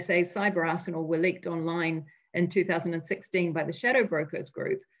of the NSA's cyber arsenal were leaked online in 2016 by the Shadow Brokers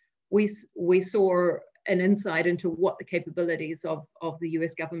group, we saw an insight into what the capabilities of the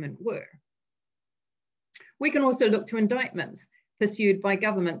US government were. We can also look to indictments pursued by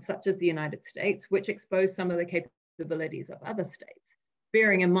governments such as the United States, which expose some of the capabilities of other states,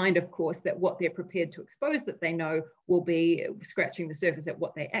 bearing in mind, of course, that what they're prepared to expose that they know will be scratching the surface at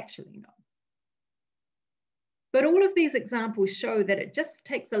what they actually know. But all of these examples show that it just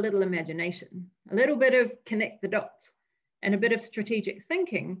takes a little imagination, a little bit of connect the dots, and a bit of strategic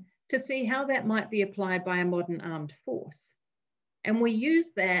thinking to see how that might be applied by a modern armed force. And we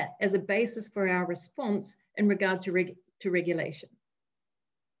use that as a basis for our response in regard to regulation.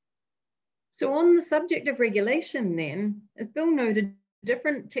 So on the subject of regulation then, as Bill noted,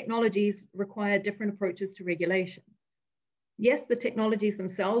 different technologies require different approaches to regulation. Yes, the technologies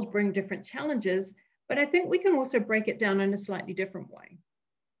themselves bring different challenges, but I think we can also break it down in a slightly different way.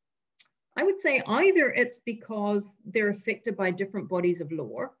 I would say either it's because they're affected by different bodies of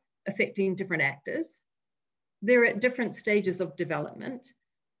law, affecting different actors, they're at different stages of development,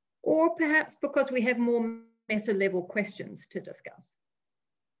 or perhaps because we have more meta-level questions to discuss.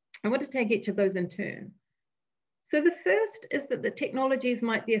 I want to take each of those in turn. So the first is that the technologies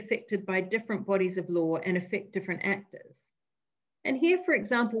might be affected by different bodies of law and affect different actors. And here, for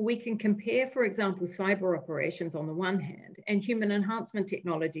example, we can compare, for example, cyber operations on the one hand and human enhancement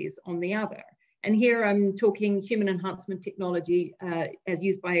technologies on the other, And here I'm talking human enhancement technology as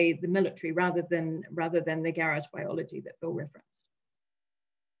used by the military rather than the garage biology that Bill referenced.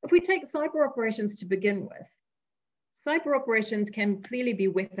 If we take cyber operations to begin with, cyber operations can clearly be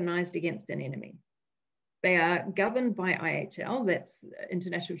weaponized against an enemy. They are governed by IHL, that's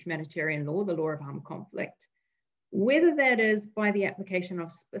international humanitarian law, the law of armed conflict. Whether that is by the application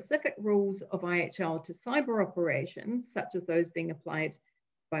of specific rules of IHL to cyber operations, such as those being applied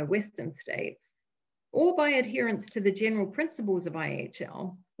by Western states, or by adherence to the general principles of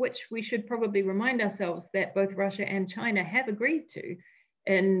IHL, which we should probably remind ourselves that both Russia and China have agreed to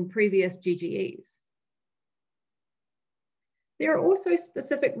in previous GGEs. There are also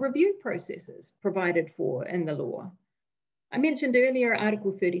specific review processes provided for in the law. I mentioned earlier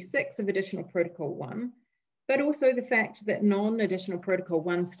Article 36 of Additional Protocol 1, but also the fact that non-Additional Protocol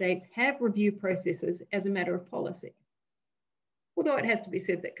 1 states have review processes as a matter of policy, although it has to be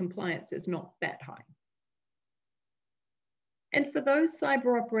said that compliance is not that high. And for those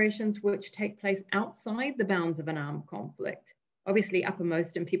cyber operations which take place outside the bounds of an armed conflict, obviously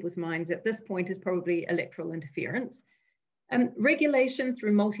uppermost in people's minds at this point is probably electoral interference. Regulation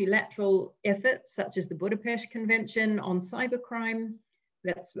through multilateral efforts, such as the Budapest Convention on Cybercrime,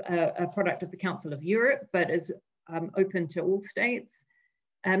 that's a product of the Council of Europe, but is open to all states,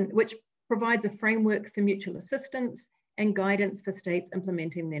 which provides a framework for mutual assistance and guidance for states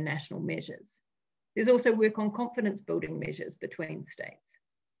implementing their national measures. There's also work on confidence building measures between states.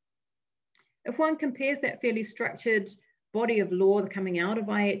 If one compares that fairly structured body of law coming out of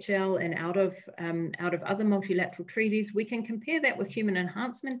IHL and out of other multilateral treaties, we can compare that with human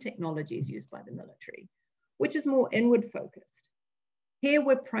enhancement technologies used by the military, which is more inward focused. Here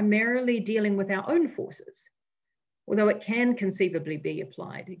we're primarily dealing with our own forces, although it can conceivably be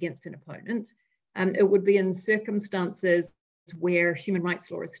applied against an opponent. It would be in circumstances where human rights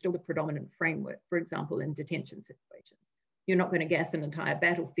law is still the predominant framework, for example, in detention situations. You're not going to gas an entire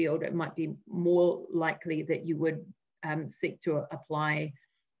battlefield. It might be more likely that you would seek to apply,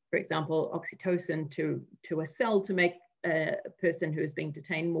 for example, oxytocin to a cell to make a person who is being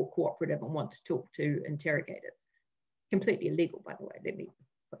detained more cooperative and want to talk to interrogators. Completely illegal, by the way. Let me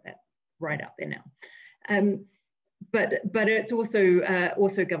put that right out there now. But it's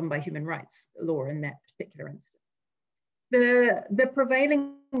also governed by human rights law in that particular instance. The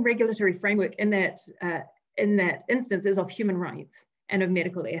prevailing regulatory framework in that instance is of human rights and of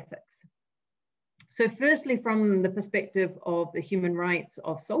medical ethics. So firstly, from the perspective of the human rights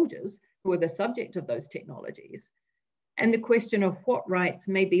of soldiers who are the subject of those technologies, and the question of what rights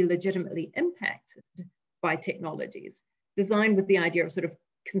may be legitimately impacted by technologies designed with the idea of sort of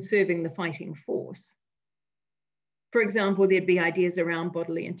conserving the fighting force. For example, there'd be ideas around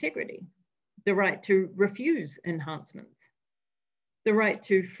bodily integrity, the right to refuse enhancements, the right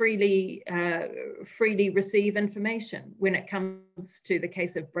to freely receive information when it comes to the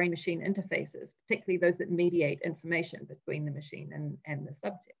case of brain-machine interfaces, particularly those that mediate information between the machine and the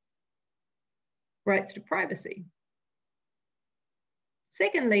subject. Rights to privacy.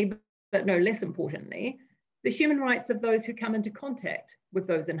 Secondly, but no less importantly, the human rights of those who come into contact with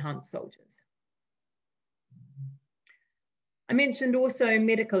those enhanced soldiers. I mentioned also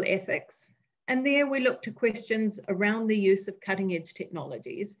medical ethics. And there we look to questions around the use of cutting-edge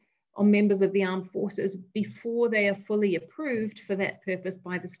technologies on members of the armed forces before they are fully approved for that purpose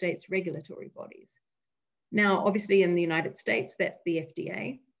by the state's regulatory bodies. Now, obviously in the United States, that's the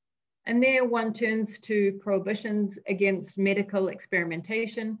FDA. And there one turns to prohibitions against medical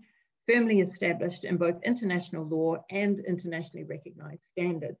experimentation, firmly established in both international law and internationally recognized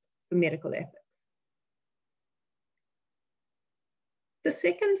standards for medical ethics. The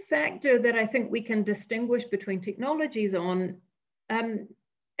second factor that I think we can distinguish between technologies on and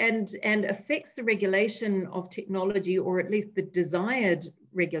affects the regulation of technology, or at least the desired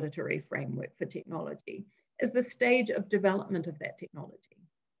regulatory framework for technology, is the stage of development of that technology.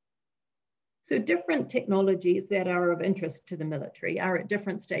 So different technologies that are of interest to the military are at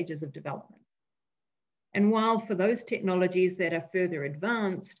different stages of development. And while for those technologies that are further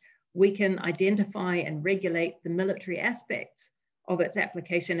advanced, we can identify and regulate the military aspects of its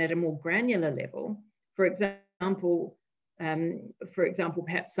application at a more granular level, for example,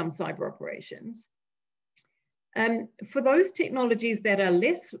 perhaps some cyber operations. For those technologies that are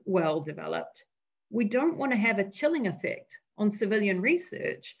less well developed, we don't want to have a chilling effect on civilian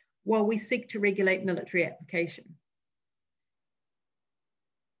research while we seek to regulate military application.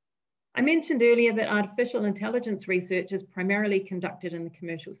 I mentioned earlier that artificial intelligence research is primarily conducted in the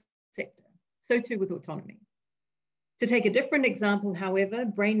commercial sector, so too with autonomy. To take a different example, however,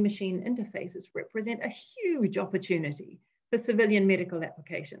 brain-machine interfaces represent a huge opportunity for civilian medical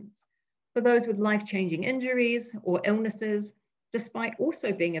applications, for those with life-changing injuries or illnesses, despite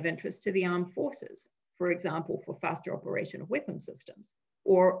also being of interest to the armed forces, for example, for faster operation of weapon systems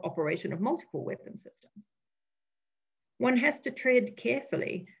or operation of multiple weapon systems. One has to tread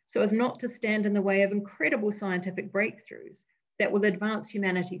carefully so as not to stand in the way of incredible scientific breakthroughs that will advance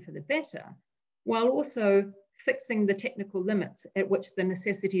humanity for the better, while also fixing the technical limits at which the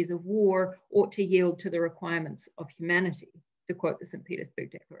necessities of war ought to yield to the requirements of humanity, to quote the St. Petersburg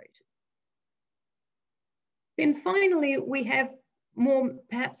Declaration. Then finally, we have more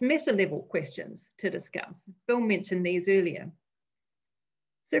perhaps meta-level questions to discuss. Bill mentioned these earlier.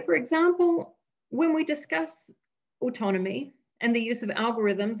 So for example, when we discuss autonomy and the use of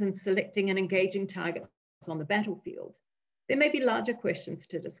algorithms in selecting and engaging targets on the battlefield, there may be larger questions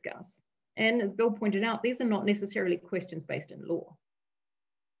to discuss. And as Bill pointed out, these are not necessarily questions based in law.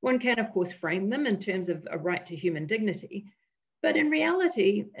 One can, of course, frame them in terms of a right to human dignity, but in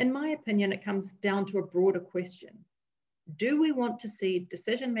reality, in my opinion, it comes down to a broader question. Do we want to cede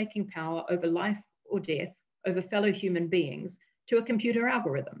decision-making power over life or death, over fellow human beings, to a computer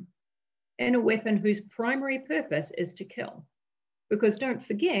algorithm and a weapon whose primary purpose is to kill? Because don't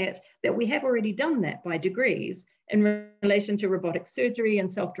forget that we have already done that by degrees in relation to robotic surgery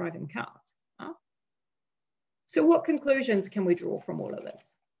and self-driving cars. Huh? So what conclusions can we draw from all of this?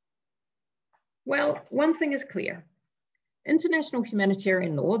 Well, one thing is clear. International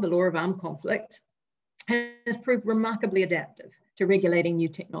humanitarian law, the law of armed conflict, has proved remarkably adaptive to regulating new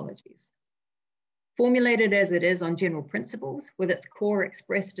technologies. Formulated as it is on general principles, with its core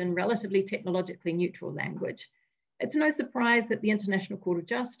expressed in relatively technologically neutral language, it's no surprise that the International Court of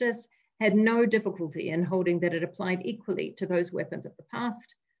Justice had no difficulty in holding that it applied equally to those weapons of the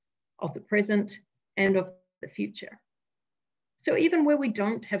past, of the present, and of the future. So even where we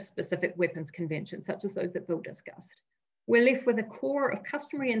don't have specific weapons conventions, such as those that Bill discussed, we're left with a core of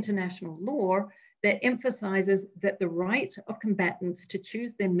customary international law that emphasizes that the right of combatants to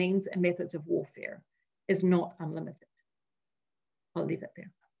choose their means and methods of warfare is not unlimited. I'll leave it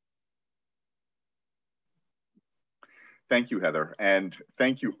there. Thank you, Heather. And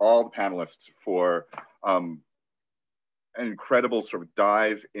thank you all the panelists for an incredible sort of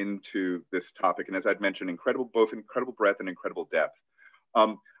dive into this topic. And as I'd mentioned, both incredible breadth and incredible depth.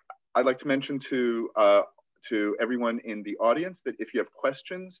 I'd like to mention to everyone in the audience that if you have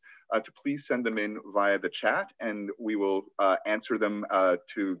questions, to please send them in via the chat, and we will answer them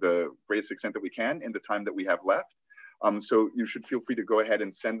to the greatest extent that we can in the time that we have left. So you should feel free to go ahead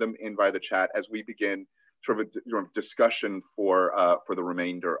and send them in via the chat as we begin sort of a discussion for the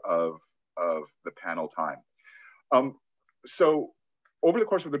remainder of the panel time. So over the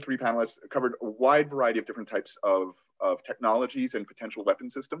course of the three panelists covered a wide variety of different types of technologies and potential weapon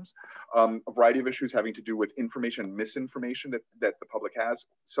systems, a variety of issues having to do with information and misinformation that the public has.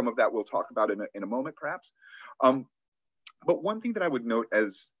 Some of that we'll talk about in a moment, perhaps. But one thing that I would note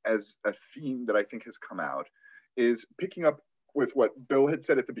as a theme that I think has come out is picking up with what Bill had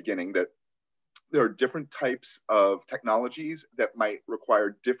said at the beginning, that there are different types of technologies that might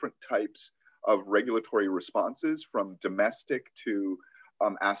require different types of regulatory responses, from domestic to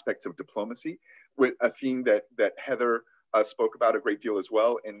aspects of diplomacy, with a theme that Heather spoke about a great deal as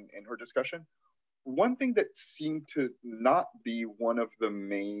well in her discussion. One thing that seemed to not be one of the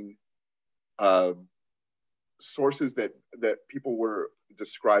main sources that people were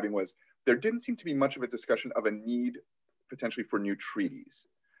describing was there didn't seem to be much of a discussion of a need potentially for new treaties.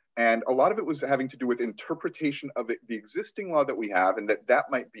 And a lot of it was having to do with interpretation of the existing law that we have, and that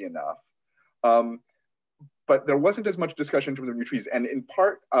might be enough. But there wasn't as much discussion in terms of new treaties. And in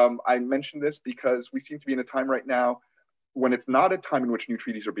part, I mentioned this because we seem to be in a time right now when it's not a time in which new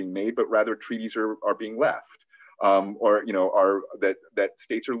treaties are being made, but rather treaties are being left, or that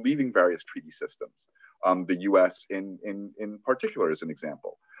states are leaving various treaty systems. The US in particular is an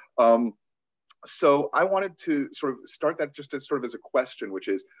example. So I wanted to sort of start that just as sort of as a question, which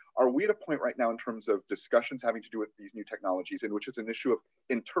is, are we at a point right now in terms of discussions having to do with these new technologies, in which it's an issue of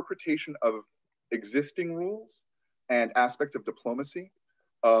interpretation of existing rules and aspects of diplomacy,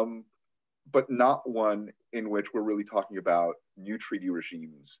 but not one in which we're really talking about new treaty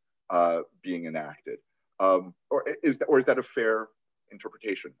regimes being enacted? Or is that a fair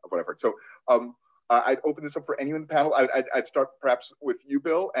interpretation of what I've heard? So I'd open this up for anyone in the panel. I'd start perhaps with you,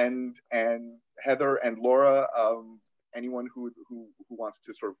 Bill, and Heather and Laura. Anyone who wants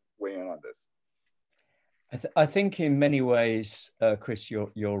to sort of weigh in on this. I think in many ways, Chris,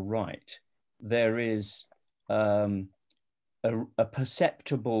 you're right. There is a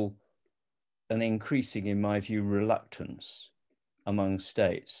perceptible and increasing, in my view, reluctance among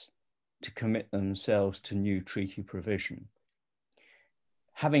states to commit themselves to new treaty provision.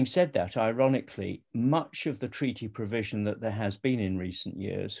 Having said that, ironically, much of the treaty provision that there has been in recent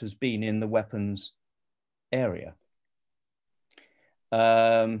years has been in the weapons area.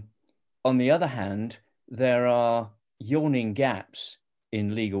 On the other hand, there are yawning gaps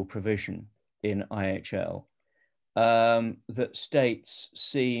in legal provision in IHL that states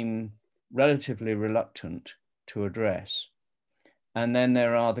seem relatively reluctant to address. And then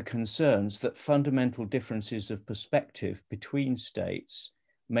there are the concerns that fundamental differences of perspective between states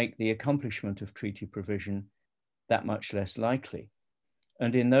make the accomplishment of treaty provision that much less likely.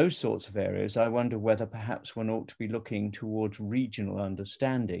 And in those sorts of areas, I wonder whether perhaps one ought to be looking towards regional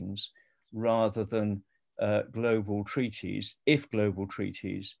understandings rather than global treaties, if global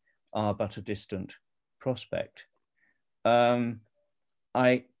treaties are but a distant prospect.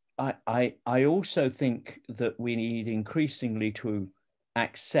 I also think that we need increasingly to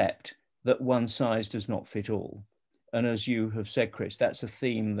accept that one size does not fit all. And as you have said, Chris, that's a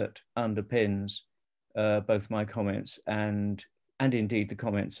theme that underpins both my comments and indeed the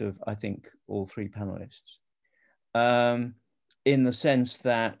comments of, I think, all three panelists, in the sense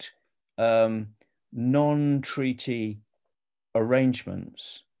that non-treaty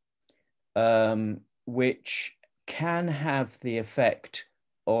arrangements, which can have the effect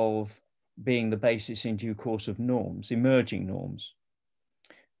of being the basis in due course of norms, emerging norms,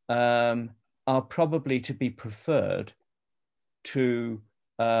 are probably to be preferred to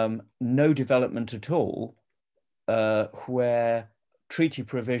no development at all, where treaty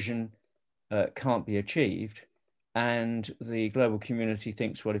provision can't be achieved, and the global community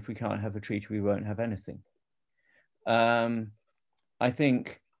thinks, well, if we can't have a treaty, we won't have anything. I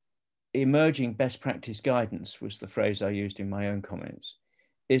think emerging best practice guidance was the phrase I used in my own comments,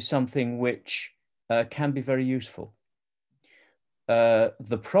 is something which can be very useful.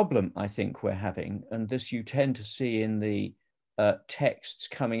 The problem I think we're having, and this you tend to see in the texts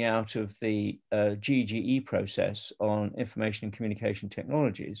coming out of the GGE process on information and communication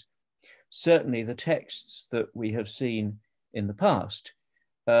technologies, certainly the texts that we have seen in the past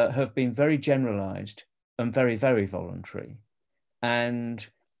have been very generalized and very, very voluntary. And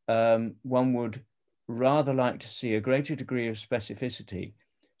one would rather like to see a greater degree of specificity,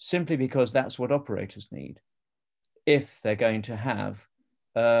 simply because that's what operators need if they're going to have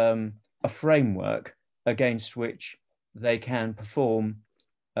a framework against which they can perform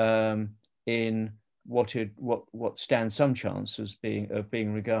in what stands some chance as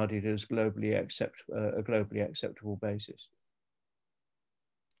being regarded as a globally acceptable basis.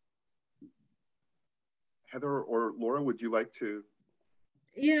 Heather or Laura, would you like to?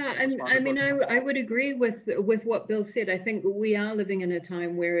 Yeah, and I mean, I would agree with what Bill said. I think we are living in a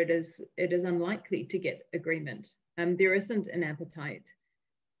time where it is unlikely to get agreement. There isn't an appetite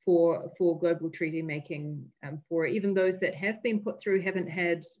for global treaty making. For even those that have been put through haven't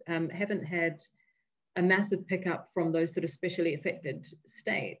had a massive pickup from those sort of specially affected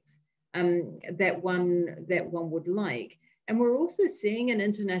states that one would like. And we're also seeing in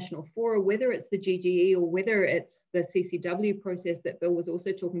international fora, whether it's the GGE or whether it's the CCW process that Bill was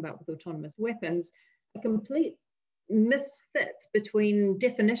also talking about with autonomous weapons, a complete misfit between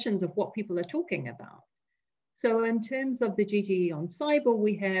definitions of what people are talking about. So in terms of the GGE on cyber,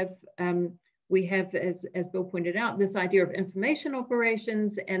 we have, as Bill pointed out, this idea of information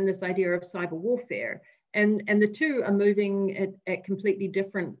operations and this idea of cyber warfare. And the two are moving at completely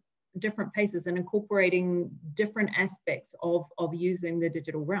different paces and incorporating different aspects of using the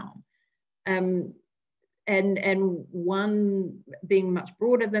digital realm. And one being much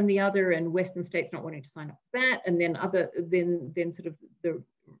broader than the other, and Western states not wanting to sign up to that, and then sort of the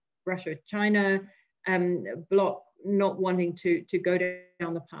Russia-China bloc not wanting to go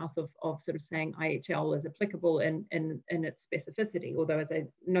down the path of sort of saying IHL is applicable in its specificity, although as I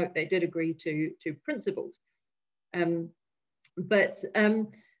note, they did agree to principles.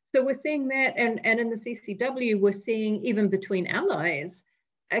 So we're seeing that, and in the CCW, we're seeing even between allies,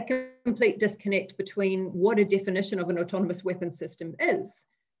 a complete disconnect between what a definition of an autonomous weapons system is,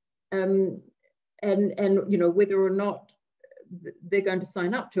 and you know, whether or not they're going to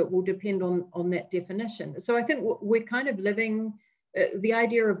sign up to it will depend on that definition. So I think we're kind of living the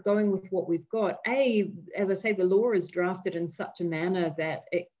idea of going with what we've got. As I say, the law is drafted in such a manner that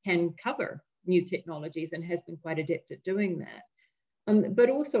it can cover new technologies and has been quite adept at doing that. But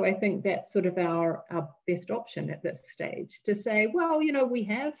also, I think that's sort of our best option at this stage, to say, well, you know, we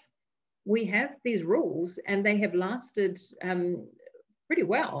have these rules and they have lasted pretty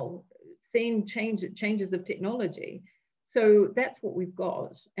well, seen changes of technology. So that's what we've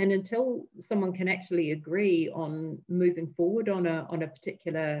got. And until someone can actually agree on moving forward on a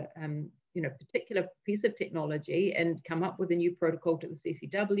particular particular piece of technology and come up with a new protocol to the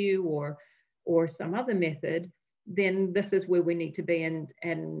CCW or some other method, then this is where we need to be.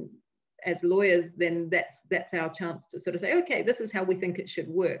 And as lawyers, then that's our chance to sort of say, okay, this is how we think it should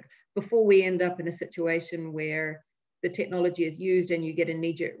work, before we end up in a situation where the technology is used and you get a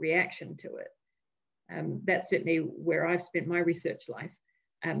knee-jerk reaction to it. That's certainly where I've spent my research life,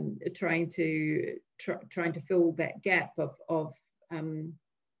 trying to fill that gap of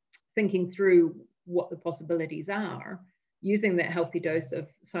thinking through what the possibilities are, using that healthy dose of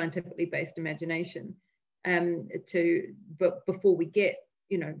scientifically based imagination, but before we get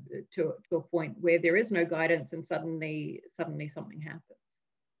to a point where there is no guidance and suddenly something happens.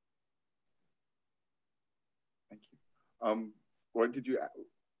 Thank you. Or did you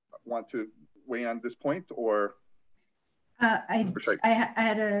want to weigh in on this point, or? I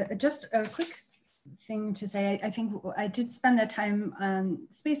had just a quick thing to say. I think I did spend that time on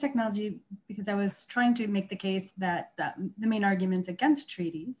space technology because I was trying to make the case that the main arguments against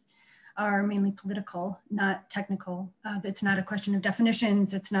treaties are mainly political, not technical. It's not a question of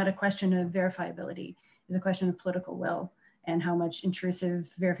definitions. It's not a question of verifiability. It's a question of political will and how much intrusive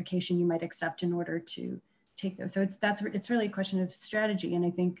verification you might accept in order to take those. So it's really a question of strategy. And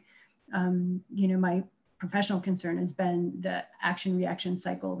I think, my professional concern has been the action-reaction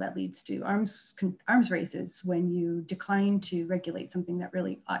cycle that leads to arms races when you decline to regulate something that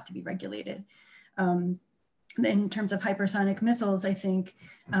really ought to be regulated. In terms of hypersonic missiles, I think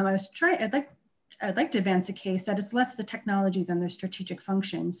I'd like to advance a case that it's less the technology than their strategic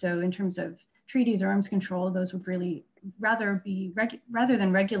function. So in terms of treaties or arms control, those would really rather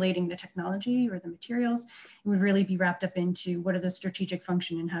than regulating the technology or the materials, it would really be wrapped up into what are the strategic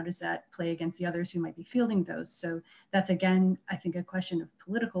function and how does that play against the others who might be fielding those. So that's, again, I think, a question of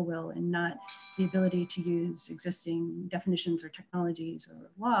political will and not the ability to use existing definitions or technologies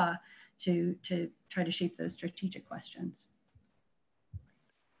or law to try to shape those strategic questions.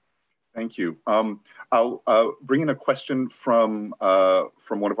 Thank you. I'll bring in a question from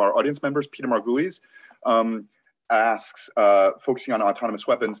one of our audience members, Peter Margulies. Asks, focusing on autonomous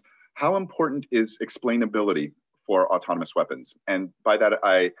weapons, how important is explainability for autonomous weapons? And by that,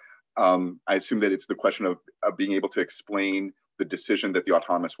 I assume that it's the question of being able to explain the decision that the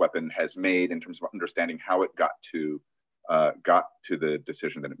autonomous weapon has made in terms of understanding how it got to the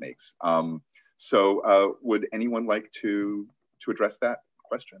decision that it makes. So would anyone like to address that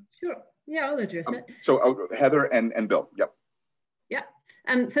question? Sure. Yeah, I'll address it. So Heather and Bill. Yep. Yeah.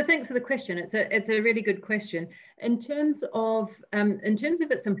 So thanks for the question. It's a really good question. In terms of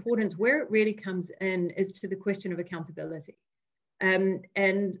its importance, where it really comes in is to the question of accountability,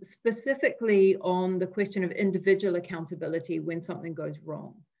 and specifically on the question of individual accountability when something goes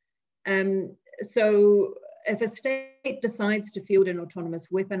wrong. So if a state decides to field an autonomous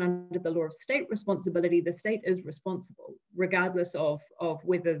weapon under the law of state responsibility, the state is responsible, regardless of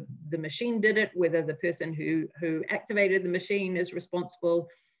whether the machine did it, whether the person who activated the machine is responsible.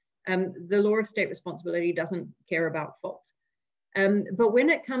 The law of state responsibility doesn't care about fault. But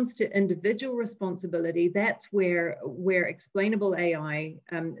when it comes to individual responsibility, that's where explainable AI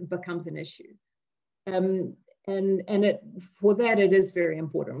becomes an issue. And for that, it is very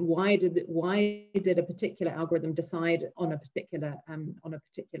important. Why did a particular algorithm decide on a particular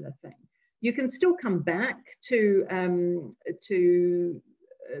thing? You can still come back to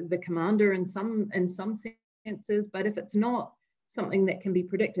the commander in some senses, but if it's not something that can be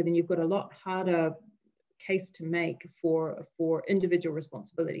predicted, then you've got a lot harder case to make for individual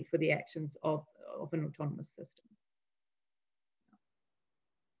responsibility for the actions of an autonomous system.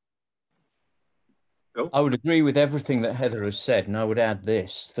 I would agree with everything that Heather has said, and I would add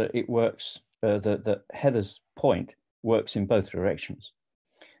this, that it works, that Heather's point works in both directions.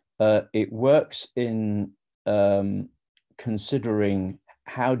 It works in considering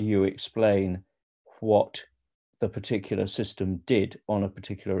how do you explain what the particular system did on a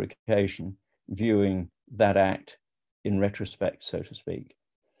particular occasion, viewing that act in retrospect, so to speak.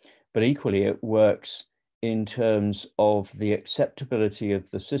 But equally, it works in terms of the acceptability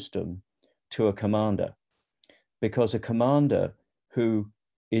of the system to a commander, because a commander who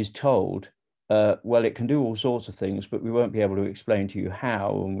is told, well, it can do all sorts of things, but we won't be able to explain to you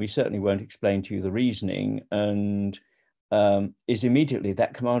how, and we certainly won't explain to you the reasoning, and is immediately,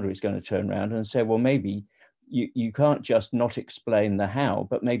 that commander is going to turn around and say, well, maybe you can't just not explain the how,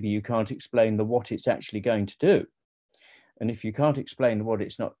 but maybe you can't explain the what it's actually going to do. And if you can't explain what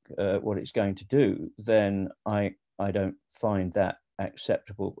it's going to do, then I don't find that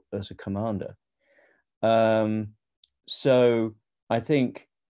acceptable as a commander. So I think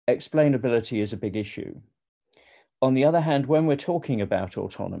explainability is a big issue. On the other hand, when we're talking about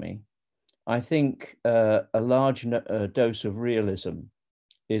autonomy, I think a large dose of realism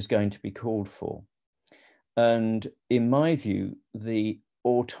is going to be called for. And in my view, the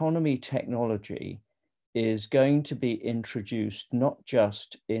autonomy technology is going to be introduced not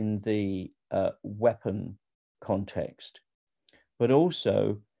just in the weapon context, but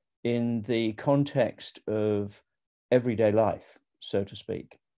also in the context of everyday life, so to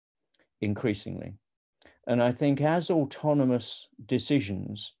speak, increasingly. And I think as autonomous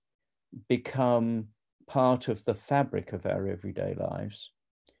decisions become part of the fabric of our everyday lives,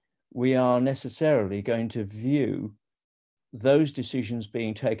 we are necessarily going to view those decisions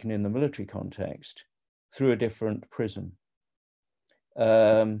being taken in the military context through a different prism.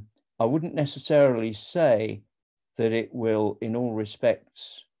 I wouldn't necessarily say that it will, in all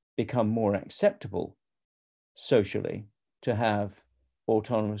respects, become more acceptable socially to have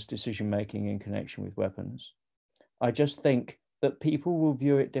autonomous decision-making in connection with weapons. I just think that people will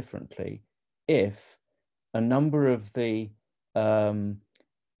view it differently if a number of the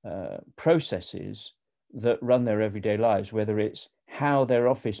processes that run their everyday lives, whether it's how their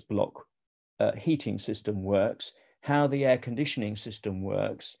office block heating system works, how the air conditioning system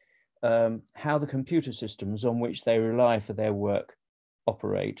works, how the computer systems on which they rely for their work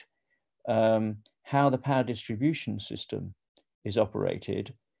operate, how the power distribution system is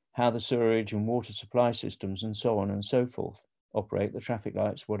operated, how the sewerage and water supply systems and so on and so forth operate, the traffic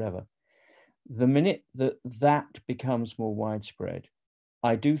lights, whatever. The minute that that becomes more widespread,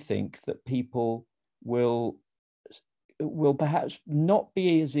 I do think that people will perhaps not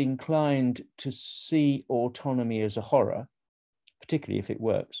be as inclined to see autonomy as a horror, particularly if it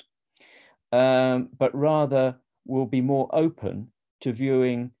works, but rather will be more open to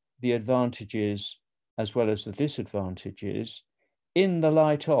viewing the advantages as well as the disadvantages in the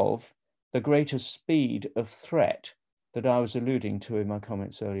light of the greater speed of threat that I was alluding to in my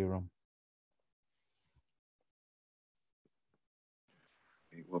comments earlier on.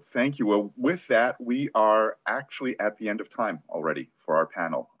 Well, thank you. Well, with that, we are actually at the end of time already for our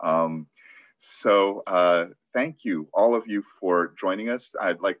panel. Thank you, all of you, for joining us.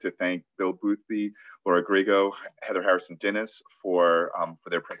 I'd like to thank Bill Boothby, Laura Grego, Heather Harrison Dinniss for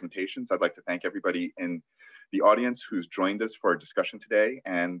their presentations. I'd like to thank everybody in the audience who's joined us for our discussion today,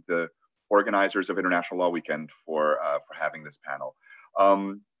 and the organizers of International Law Weekend for having this panel.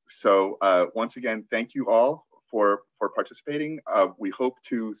 Once again, thank you all for participating. We hope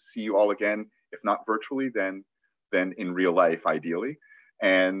to see you all again, if not virtually, then in real life, ideally.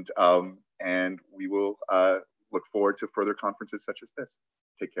 And we will look forward to further conferences such as this.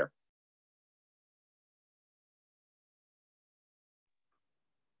 Take care.